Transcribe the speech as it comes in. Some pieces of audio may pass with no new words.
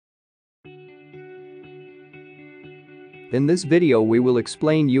In this video we will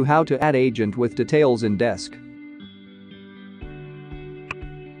explain you how to add agent with details in Dwesk.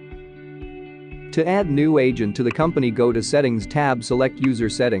 To add new agent to the company, go to Settings tab, select User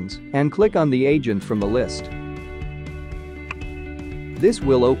Settings, and click on the agent from the list. This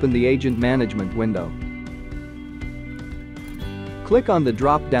will open the Agent Management window. Click on the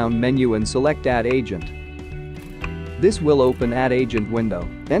drop-down menu and select Add Agent. This will open Add Agent window.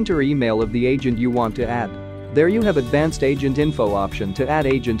 Enter email of the agent you want to add. There you have Advanced Agent Info option to add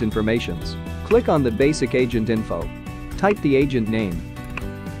agent informations. Click on the Basic Agent Info. Type the agent name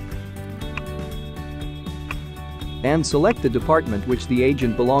and select the department which the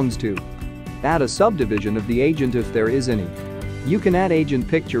agent belongs to. Add a subdivision of the agent if there is any. You can add agent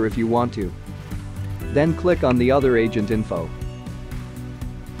picture if you want to. Then click on the Other Agent Info.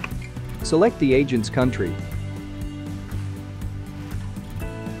 Select the agent's country.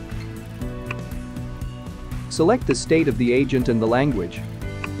 Select the state of the agent and the language.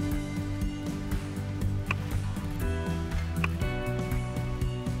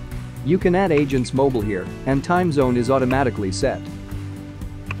 You can add agent's mobile here, and time zone is automatically set.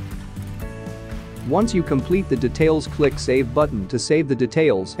 Once you complete the details, click Save button to save the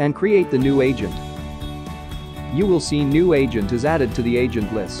details and create the new agent. You will see new agent is added to the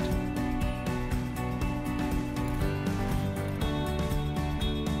agent list.